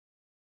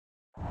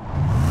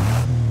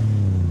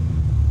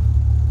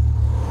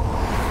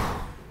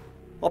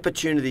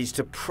Opportunities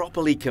to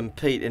properly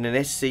compete in an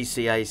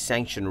SCCA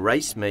sanctioned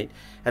race meet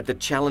at the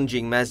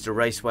challenging Mazda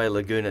Raceway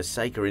Laguna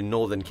Seca in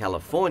Northern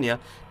California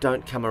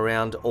don't come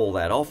around all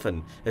that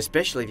often,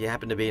 especially if you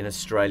happen to be an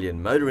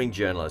Australian motoring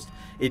journalist.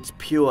 It's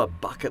pure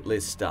bucket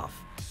list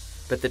stuff.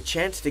 But the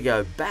chance to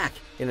go back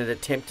in an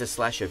attempt to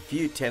slash a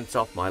few tenths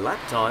off my lap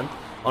time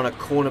on a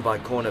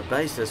corner-by-corner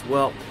basis,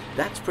 well,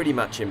 that's pretty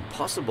much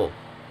impossible.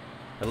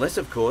 Unless,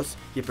 of course,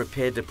 you're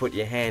prepared to put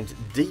your hands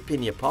deep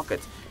in your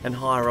pockets and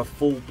hire a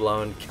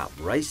full-blown Cup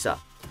racer.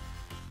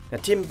 Now,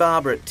 Tim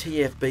Barber at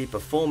TFB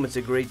Performance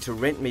agreed to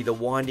rent me the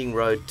Winding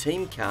Road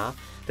team car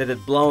that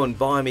had blown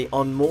by me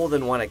on more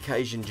than one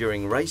occasion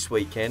during race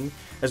weekend,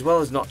 as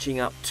well as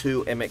notching up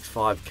 2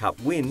 MX-5 Cup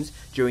wins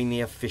during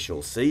the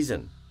official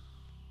season.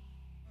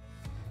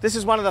 This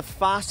is one of the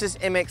fastest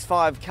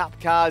MX-5 Cup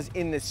cars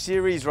in the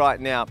series right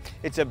now.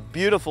 It's a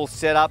beautiful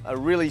setup, a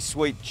really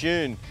sweet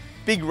tune.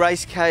 Big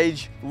race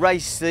cage,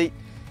 race seat,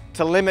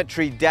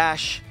 telemetry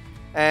dash,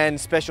 and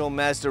special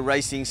Mazda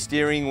racing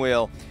steering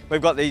wheel.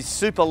 We've got these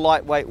super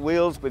lightweight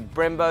wheels with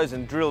Brembos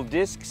and drill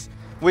discs.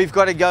 We've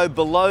got to go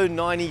below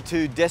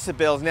 92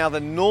 decibels. Now,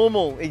 the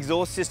normal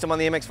exhaust system on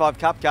the MX-5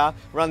 Cup car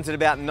runs at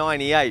about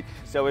 98.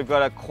 So we've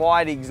got a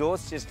quiet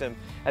exhaust system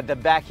at the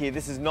back here.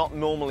 This is not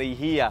normally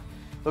here.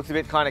 Looks a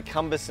bit kind of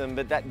cumbersome,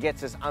 but that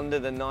gets us under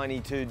the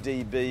 92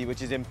 dB,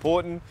 which is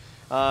important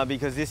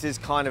because this is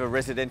kind of a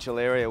residential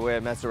area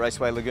where Mazda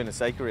Raceway Laguna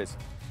Seca is.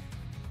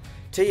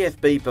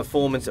 TFB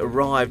Performance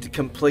arrived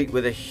complete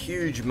with a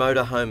huge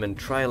motorhome and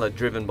trailer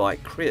driven by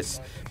Chris,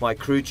 my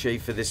crew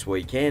chief for this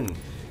weekend.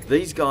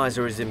 These guys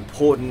are as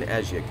important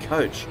as your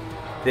coach.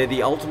 They're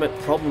the ultimate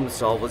problem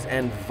solvers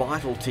and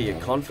vital to your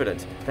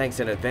confidence.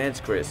 Thanks in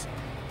advance, Chris.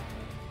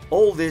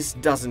 All this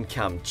doesn't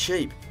come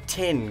cheap,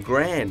 10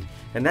 grand,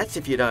 and that's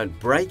if you don't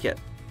break it.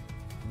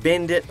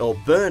 Bend it or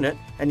burn it,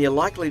 and you're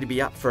likely to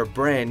be up for a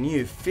brand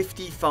new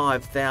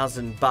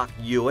 $55,000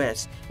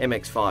 US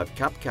MX-5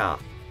 Cup car.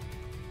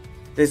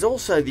 There's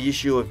also the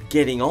issue of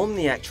getting on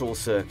the actual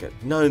circuit,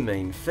 no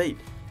mean feat,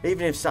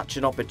 even if such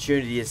an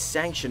opportunity is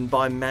sanctioned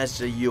by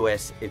Mazda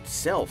US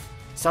itself,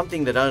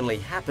 something that only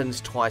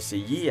happens twice a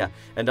year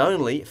and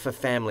only for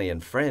family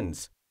and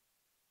friends.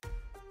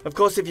 Of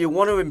course, if you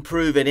want to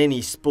improve at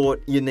any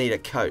sport, you need a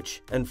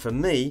coach. And for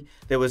me,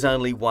 there was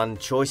only one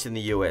choice in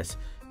the US,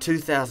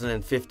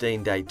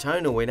 2015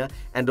 Daytona winner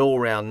and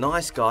all-round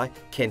nice guy,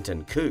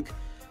 Kenton Koch.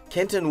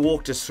 Kenton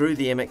walked us through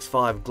the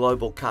MX-5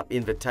 Global Cup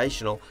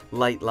Invitational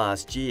late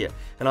last year,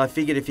 and I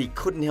figured if he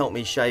couldn't help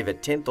me shave a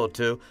tenth or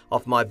two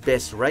off my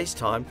best race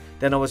time,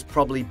 then I was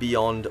probably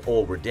beyond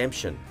all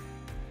redemption.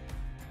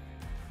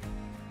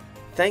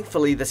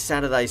 Thankfully, the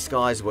Saturday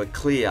skies were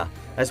clear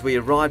as we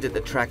arrived at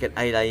the track at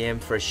 8 AM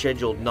for a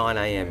scheduled 9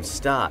 AM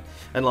start.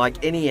 And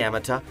like any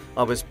amateur,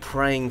 I was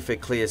praying for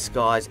clear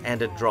skies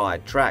and a dry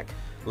track.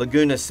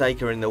 Laguna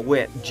Seca in the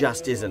wet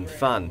just isn't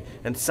fun,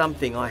 and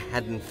something I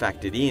hadn't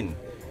factored in.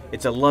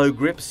 It's a low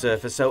grip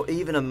surface, so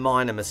even a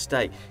minor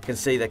mistake can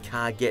see the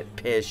car get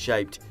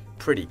pear-shaped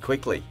pretty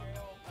quickly.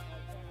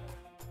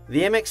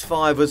 The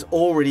MX-5 was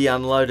already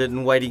unloaded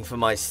and waiting for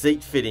my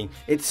seat fitting.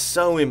 It's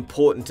so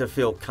important to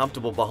feel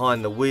comfortable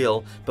behind the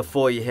wheel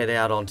before you head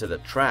out onto the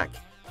track.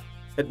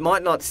 It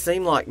might not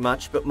seem like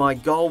much, but my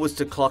goal was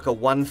to clock a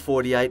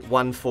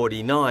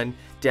 148-149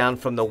 down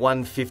from the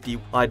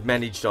 150 I'd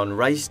managed on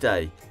race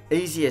day.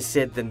 Easier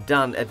said than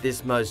done at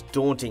this most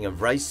daunting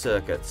of race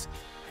circuits.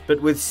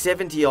 But with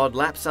 70 odd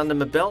laps under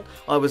my belt,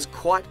 I was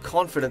quite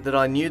confident that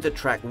I knew the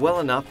track well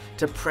enough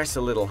to press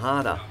a little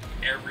harder.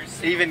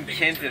 Even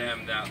Kenton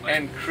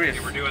and Chris,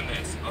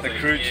 the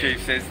crew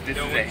chief, says this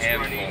is a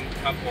handful.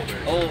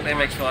 All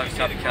MX-5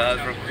 Cup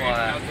cars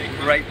require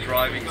great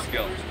driving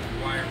skills.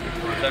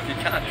 So if you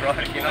can't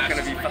drive, you're not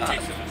going to be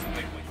fast.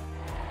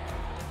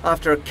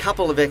 After a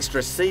couple of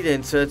extra seat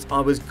inserts, I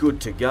was good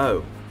to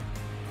go.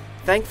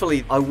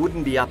 Thankfully, I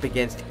wouldn't be up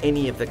against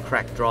any of the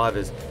crack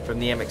drivers from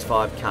the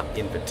MX-5 Cup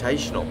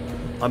Invitational.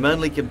 I'm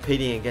only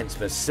competing against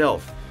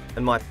myself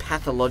and my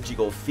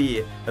pathological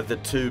fear of the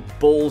 2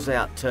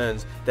 balls-out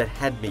turns that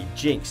had me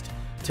jinxed.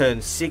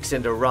 Turn 6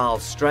 into rail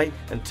straight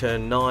and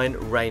turn 9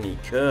 rainy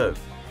curve.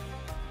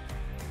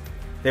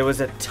 There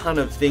was a ton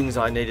of things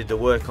I needed to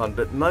work on,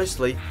 but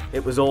mostly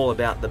it was all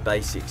about the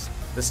basics.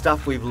 The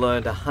stuff we've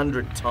learned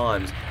 100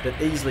 times but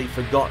easily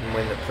forgotten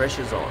when the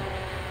pressure's on.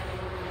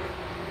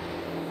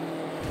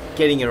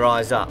 Getting your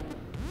eyes up.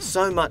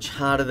 So much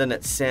harder than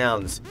it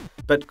sounds,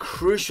 but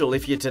crucial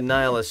if you're to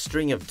nail a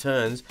string of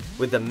turns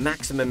with the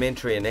maximum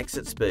entry and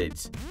exit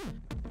speeds.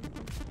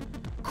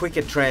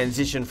 Quicker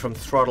transition from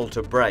throttle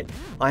to brake.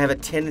 I have a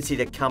tendency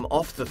to come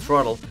off the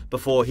throttle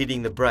before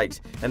hitting the brakes,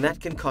 and that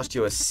can cost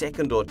you a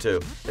second or two,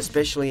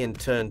 especially in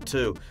turn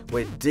 2,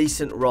 where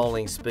decent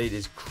rolling speed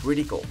is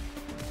critical.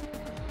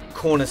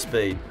 Corner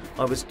speed.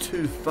 I was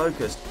too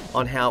focused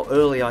on how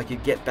early I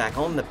could get back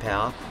on the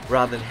power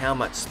rather than how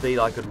much speed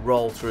I could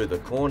roll through the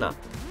corner.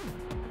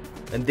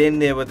 And then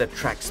there were the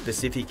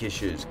track-specific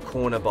issues,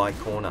 corner by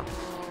corner.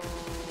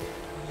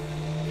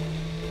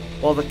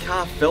 While the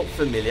car felt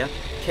familiar,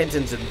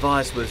 Kenton's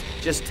advice was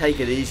just take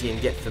it easy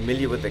and get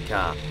familiar with the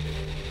car.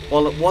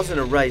 While it wasn't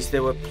a race,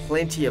 there were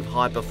plenty of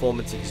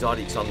high-performance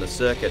exotics on the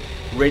circuit,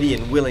 ready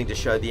and willing to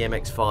show the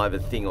MX-5 a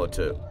thing or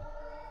two.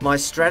 My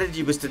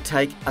strategy was to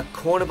take a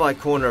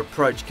corner-by-corner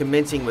approach,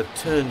 commencing with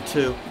turn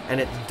 2 and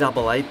its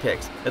double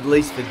apex, at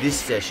least for this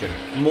session.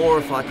 More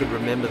if I could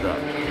remember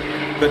though.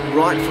 But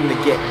right from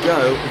the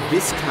get-go,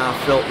 this car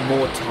felt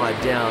more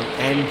tied down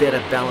and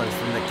better balanced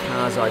than the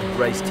cars I'd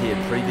raced here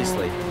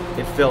previously.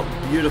 It felt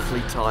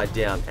beautifully tied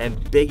down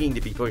and begging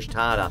to be pushed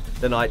harder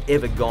than I'd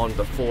ever gone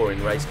before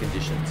in race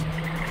conditions.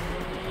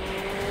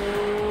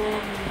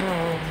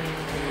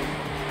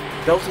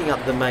 Belting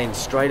up the main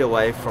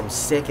straightaway from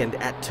second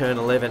at turn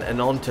 11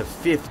 and on to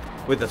fifth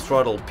with a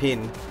throttle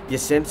pin, your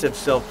sense of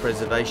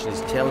self-preservation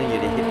is telling you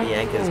to hit the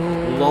anchors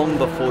long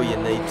before you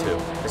need to,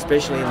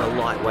 especially in the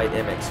lightweight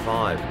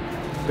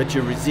MX-5. But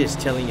you resist,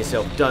 telling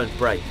yourself, don't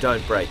brake,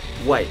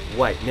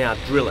 wait, now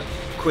drill it,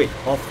 quick,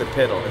 off the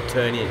pedal and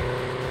turn in.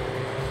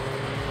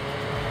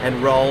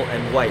 And roll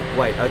and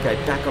wait, okay,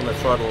 back on the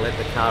throttle and let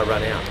the car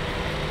run out.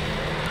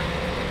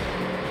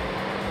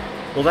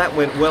 Well, that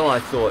went well, I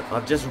thought.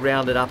 I've just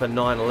rounded up a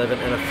 911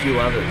 and a few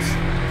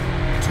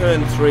others.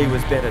 Turn 3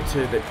 was better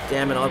too, but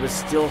damn it, I was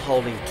still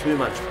holding too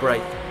much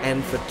brake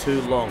and for too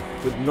long,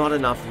 with not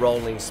enough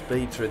rolling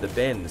speed through the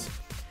bends.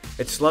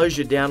 It slows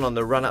you down on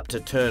the run up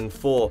to turn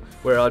 4,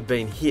 where I'd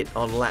been hit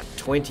on lap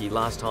 20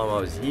 last time I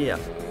was here.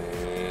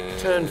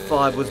 Turn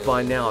 5 was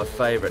by now a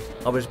favourite.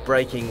 I was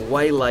braking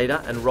way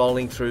later and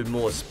rolling through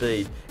more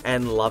speed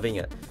and loving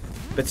it.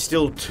 But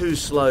still too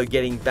slow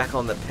getting back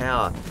on the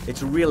power.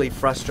 It's really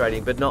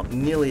frustrating, but not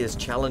nearly as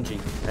challenging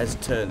as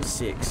turn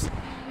 6.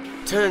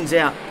 Turns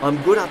out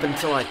I'm good up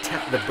until I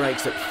tap the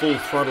brakes at full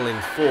throttle in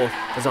 4th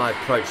as I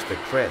approach the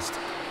crest.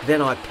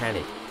 Then I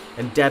panic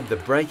and dab the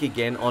brake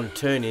again on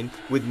turn in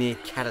with near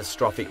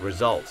catastrophic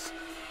results.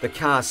 The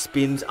car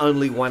spins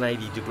only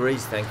 180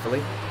 degrees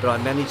thankfully, but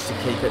I managed to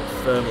keep it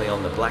firmly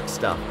on the black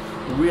stuff.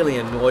 Really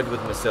annoyed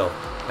with myself,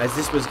 as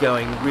this was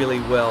going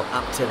really well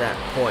up to that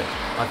point.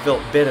 I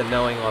felt better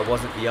knowing I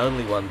wasn't the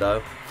only one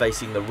though,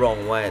 facing the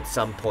wrong way at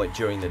some point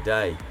during the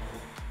day.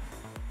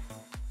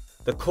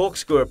 The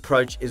corkscrew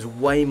approach is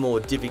way more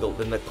difficult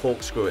than the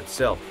corkscrew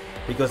itself,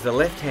 because the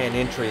left-hand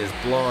entry is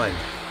blind,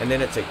 and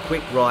then it's a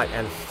quick right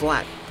and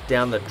flat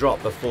down the drop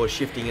before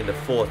shifting into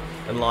 4th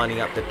and lining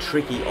up the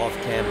tricky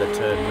off-camber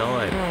turn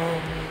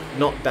 9.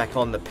 Not back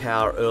on the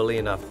power early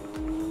enough.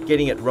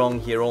 Getting it wrong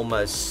here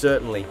almost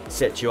certainly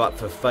sets you up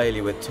for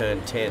failure with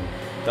turn 10,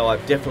 though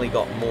I've definitely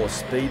got more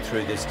speed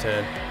through this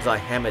turn as I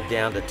hammer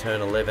down to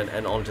turn 11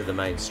 and onto the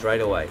main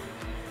straightaway.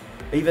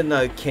 Even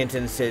though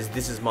Kenton says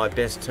this is my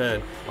best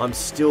turn, I'm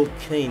still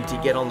keen to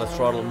get on the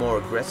throttle more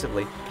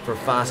aggressively for a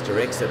faster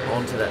exit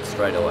onto that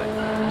straightaway.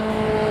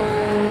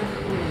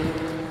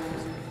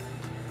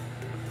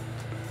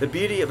 The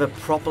beauty of a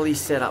properly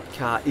set up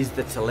car is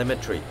the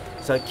telemetry,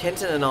 so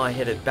Kenton and I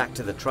headed back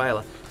to the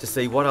trailer to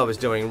see what I was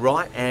doing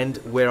right and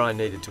where I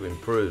needed to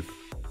improve.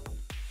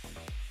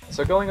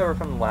 So going over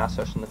from the last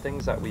session, the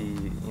things that we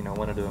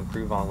wanted to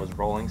improve on was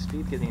rolling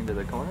speed, getting into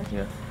the corners.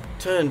 Yeah.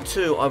 Turn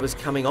 2, I was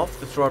coming off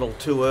the throttle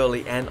too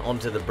early and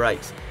onto the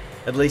brakes.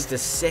 At least a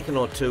second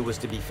or two was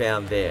to be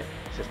found there.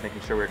 Just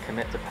making sure we're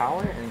commit to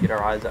power and get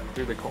our eyes up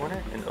through the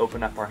corner and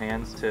open up our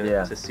hands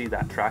to see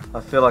that track. I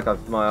feel like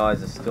my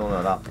eyes are still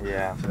not up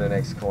for the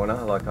next corner.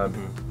 Like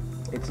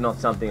it's not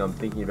something I'm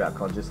thinking about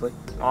consciously.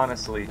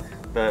 Honestly,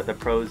 the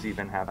pros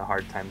even have a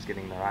hard times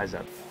getting their eyes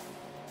up.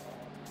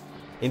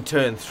 In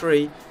turn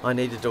 3, I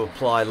needed to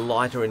apply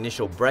lighter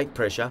initial brake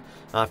pressure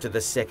after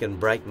the second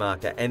brake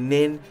marker and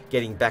then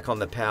getting back on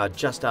the power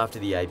just after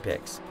the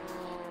apex.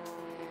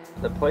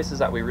 The places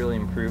that we really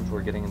improved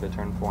were getting into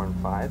turn 4 and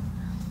 5.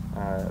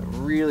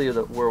 Really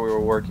where we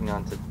were working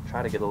on to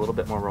try to get a little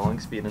bit more rolling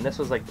speed, and this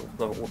was like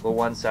the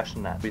one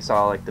session that we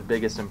saw like the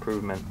biggest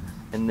improvement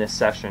in this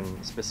session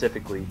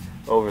specifically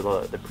over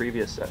the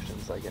previous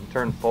sessions. Like in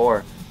turn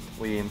 4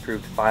 we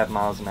improved 5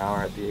 miles an hour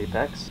at the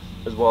apex,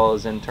 as well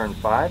as in turn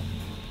 5.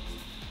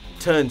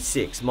 Turn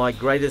 6, my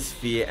greatest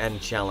fear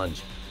and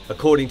challenge.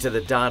 According to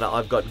the data,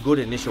 I've got good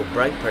initial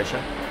brake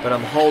pressure, but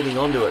I'm holding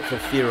onto it for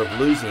fear of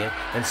losing it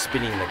and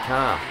spinning the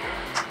car.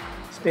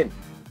 Spin.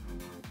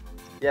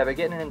 Yeah, but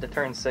getting into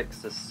turn 6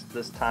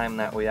 this time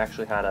that we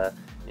actually had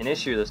an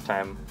issue this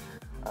time,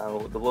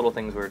 the little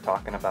things we were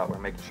talking about were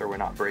making sure we're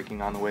not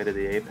braking on the way to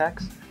the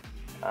apex.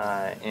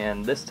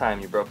 And this time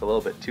you broke a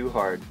little bit too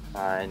hard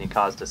and you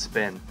caused a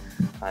spin.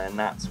 And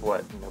that's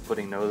what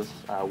putting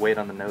weight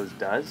on the nose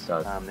does.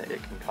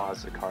 It can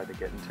cause the car to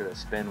get into a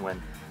spin when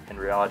in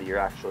reality you're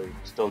actually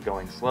still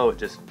going slow. It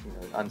just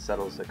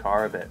unsettles the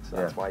car a bit. So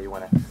that's why you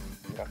want to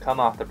come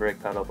off the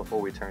brake pedal before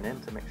we turn in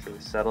to make sure we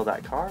settle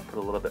that car, put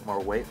a little bit more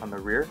weight on the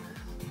rear,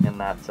 and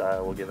that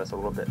will give us a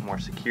little bit more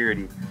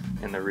security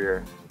in the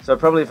rear. So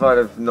probably if I'd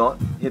have not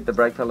hit the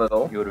brake pedal at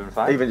all, you would have been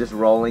fine. Even just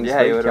rolling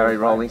speed, carry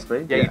rolling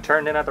speed? Yeah, you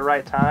turned in at the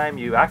right time.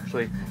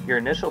 Your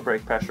initial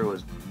brake pressure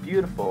was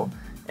beautiful,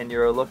 and you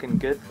were looking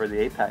good for the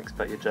apex,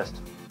 but you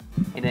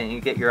didn't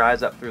get your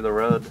eyes up through the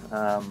road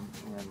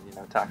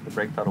and tack the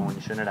brake pedal when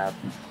you shouldn't have.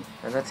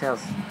 And that's how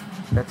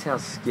That's how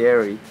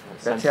scary.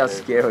 That's how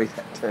sensitive. scary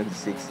that turn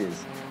 6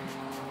 is.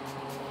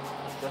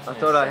 I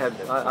thought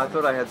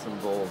I had some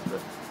balls,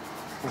 but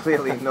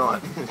clearly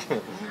not.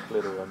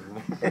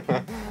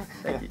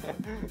 Thank you.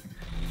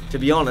 To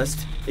be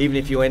honest, even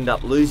if you end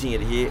up losing it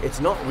here, it's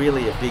not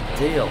really a big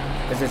deal,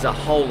 as there's a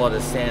whole lot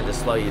of sand to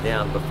slow you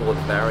down before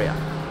the barrier.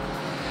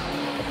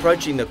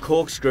 Approaching the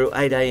corkscrew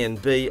 8A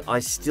and B, I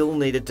still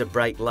needed to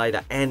brake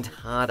later and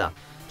harder,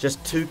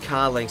 just 2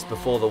 car lengths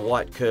before the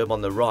white curb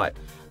on the right.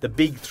 The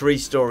big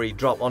 3-story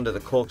drop onto the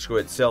corkscrew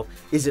itself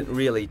isn't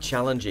really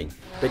challenging,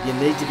 but you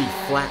need to be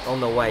flat on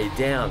the way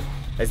down,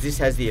 as this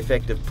has the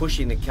effect of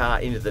pushing the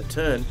car into the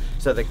turn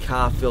so the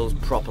car feels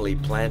properly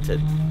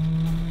planted.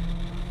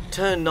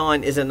 Turn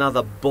 9 is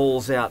another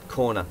balls out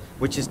corner,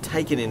 which is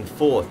taken in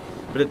 4th,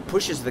 but it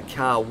pushes the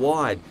car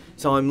wide,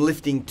 so I'm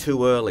lifting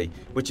too early,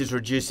 which is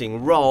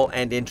reducing roll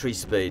and entry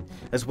speed,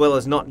 as well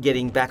as not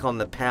getting back on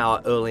the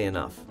power early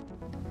enough.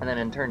 And then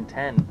in turn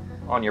 10,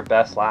 on your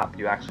best lap,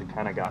 you actually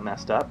kind of got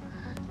messed up,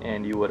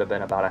 and you would have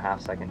been about a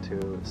half second to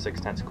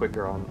 6/10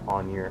 quicker on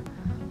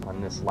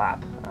this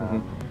lap.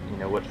 You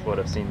know, which would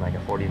have seemed like a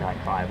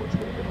 49.5, which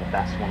would have been the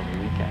best one of the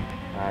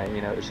weekend.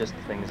 You know, it's just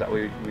the things that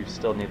we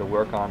still need to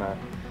work on.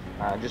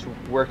 Just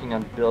working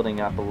on building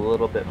up a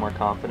little bit more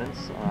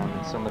confidence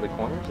on some of the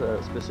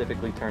corners,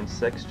 specifically turn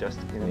 6. Just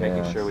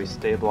making sure we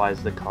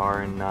stabilize the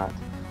car and not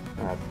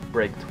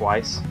brake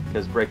twice,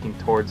 because braking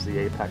towards the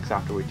apex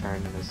after we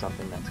turn is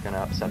something that's going to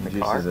upset the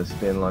car. Reduces a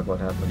spin like what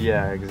happened.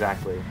 Yeah,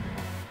 exactly.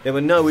 There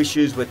were no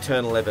issues with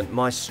turn 11,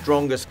 my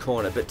strongest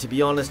corner, but to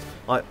be honest,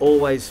 I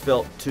always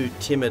felt too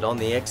timid on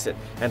the exit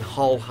and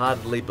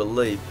wholeheartedly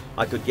believed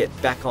I could get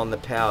back on the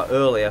power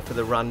earlier for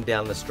the run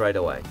down the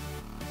straightaway.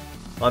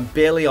 I'm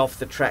barely off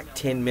the track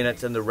 10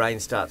 minutes and the rain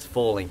starts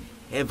falling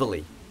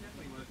heavily.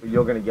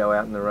 You're going to go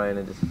out in the rain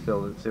and just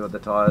see what the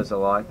tyres are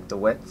like, the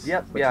wets.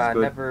 Yep. Yeah,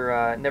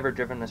 I've never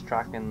driven this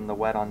track in the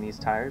wet on these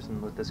tires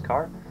and with this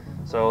car,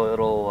 so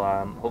it'll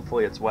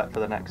hopefully it's wet for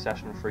the next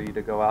session for you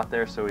to go out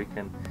there, so we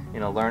can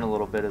learn a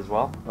little bit as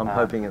well. I'm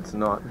hoping it's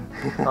not.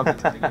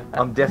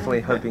 I'm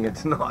definitely hoping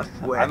it's not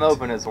wet. I'm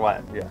hoping it's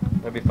wet. Yeah,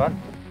 that'd be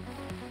fun.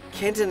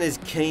 Kenton is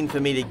keen for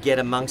me to get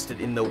amongst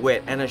it in the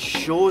wet and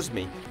assures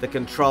me the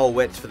control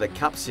wets for the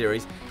Cup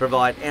Series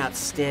provide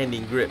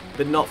outstanding grip,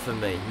 but not for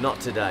me, not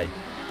today.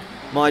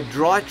 My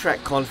dry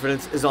track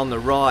confidence is on the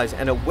rise,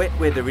 and a wet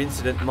weather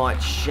incident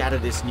might shatter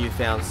this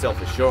newfound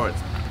self-assurance.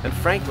 And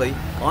frankly,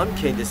 I'm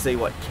keen to see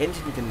what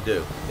Kenton can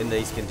do in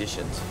these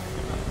conditions.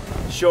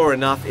 Sure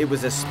enough, it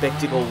was a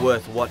spectacle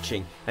worth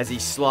watching as he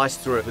sliced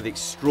through it with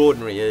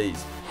extraordinary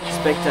ease.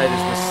 Spectators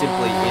were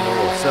simply in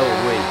awe, so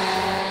were we.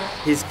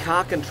 His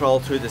car control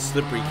through the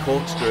slippery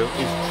corkscrew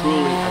is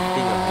truly a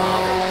thing of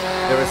marvel.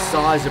 There are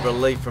sighs of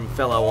relief from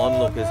fellow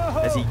onlookers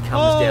as he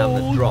comes down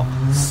the drop,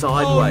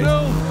 sideways.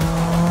 Oh, no.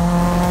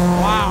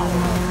 Wow.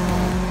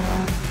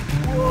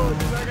 Whoa,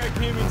 that guy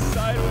came in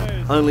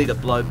sideways. Only to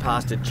blow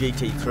past a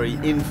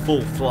GT3 in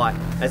full flight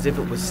as if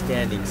it was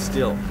standing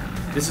still.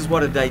 This is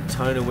what a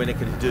Daytona winner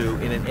can do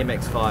in an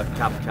MX-5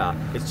 Cup car.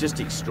 It's just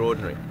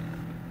extraordinary.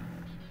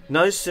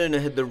 No sooner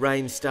had the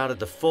rain started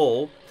to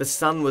fall, the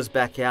sun was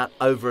back out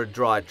over a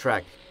dry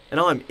track,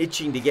 and I'm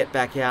itching to get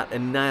back out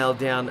and nail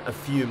down a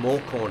few more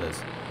corners.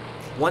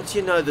 Once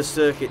you know the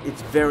circuit,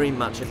 it's very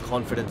much a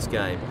confidence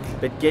game,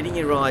 but getting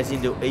your eyes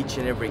into each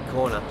and every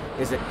corner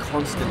is a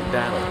constant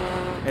battle.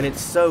 And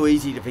it's so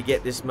easy to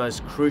forget this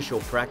most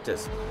crucial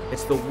practice.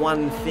 It's the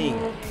one thing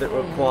that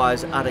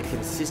requires utter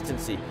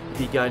consistency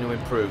if you're going to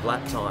improve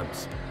lap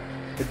times.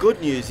 The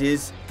good news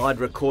is I'd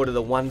recorded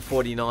a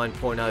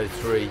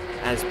 149.03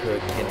 as per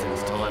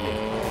Kenton's timing,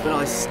 but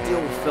I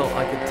still felt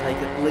I could take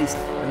at least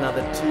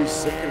another 2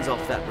 seconds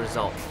off that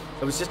result.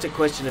 It was just a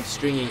question of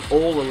stringing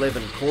all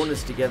 11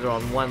 corners together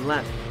on one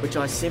lap, which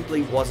I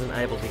simply wasn't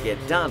able to get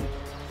done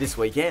this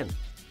weekend.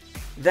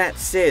 That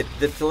said,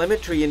 the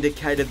telemetry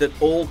indicated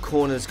that all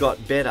corners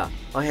got better.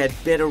 I had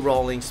better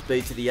rolling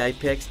speed to the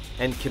apex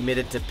and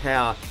committed to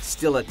power,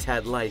 still a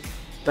tad late,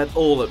 but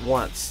all at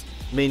once,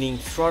 meaning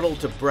throttle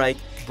to brake,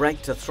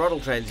 brake to throttle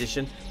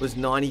transition was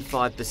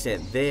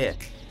 95% there.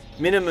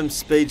 Minimum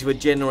speeds were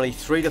generally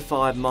 3 to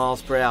 5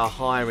 miles per hour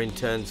higher in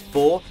turns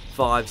 4,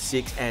 5,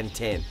 6 and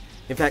 10.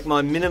 In fact,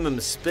 my minimum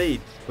speed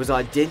was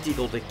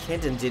identical to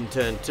Kenton's in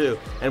turn 2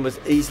 and was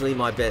easily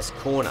my best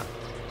corner.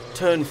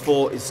 Turn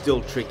 4 is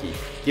still tricky,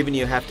 given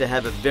you have to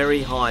have a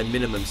very high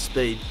minimum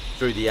speed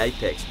through the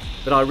apex,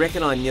 but I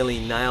reckon I nearly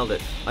nailed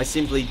it. I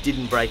simply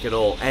didn't brake at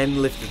all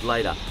and lifted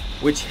later,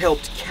 which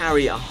helped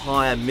carry a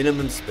higher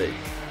minimum speed.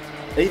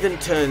 Even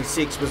turn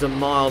 6 was a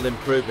mild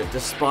improvement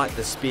despite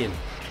the spin.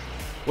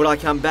 Would I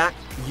come back?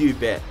 You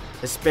bet,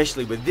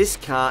 especially with this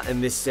car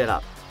and this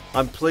setup.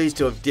 I'm pleased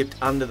to have dipped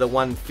under the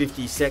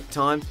 150 sec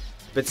time,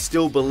 but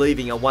still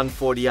believing a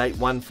 148,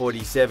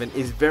 147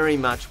 is very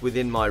much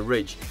within my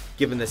reach,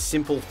 given the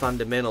simple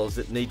fundamentals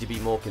that need to be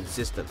more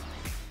consistent.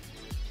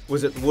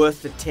 Was it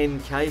worth the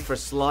 10k for a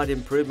slight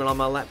improvement on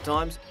my lap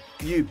times?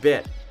 You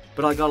bet,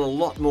 but I got a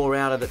lot more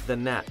out of it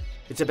than that.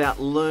 It's about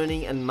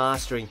learning and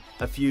mastering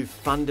a few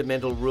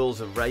fundamental rules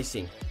of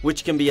racing,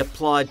 which can be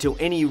applied to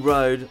any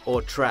road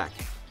or track.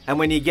 And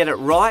when you get it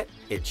right,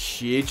 it's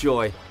sheer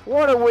joy.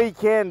 What a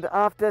weekend.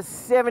 After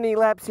 70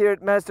 laps here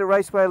at Mazda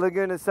Raceway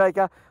Laguna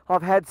Seca,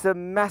 I've had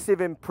some massive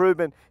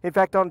improvement. In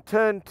fact, on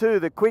turn 2,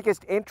 the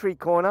quickest entry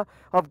corner,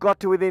 I've got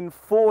to within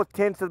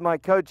 4/10 of my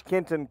coach,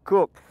 Kenton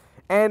Cook.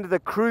 And the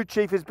crew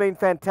chief has been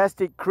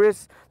fantastic,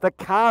 Chris. The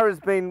car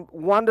has been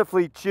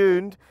wonderfully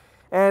tuned.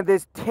 And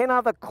there's 10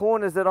 other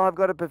corners that I've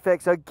got to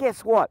perfect. So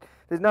guess what?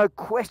 There's no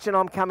question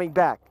I'm coming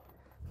back.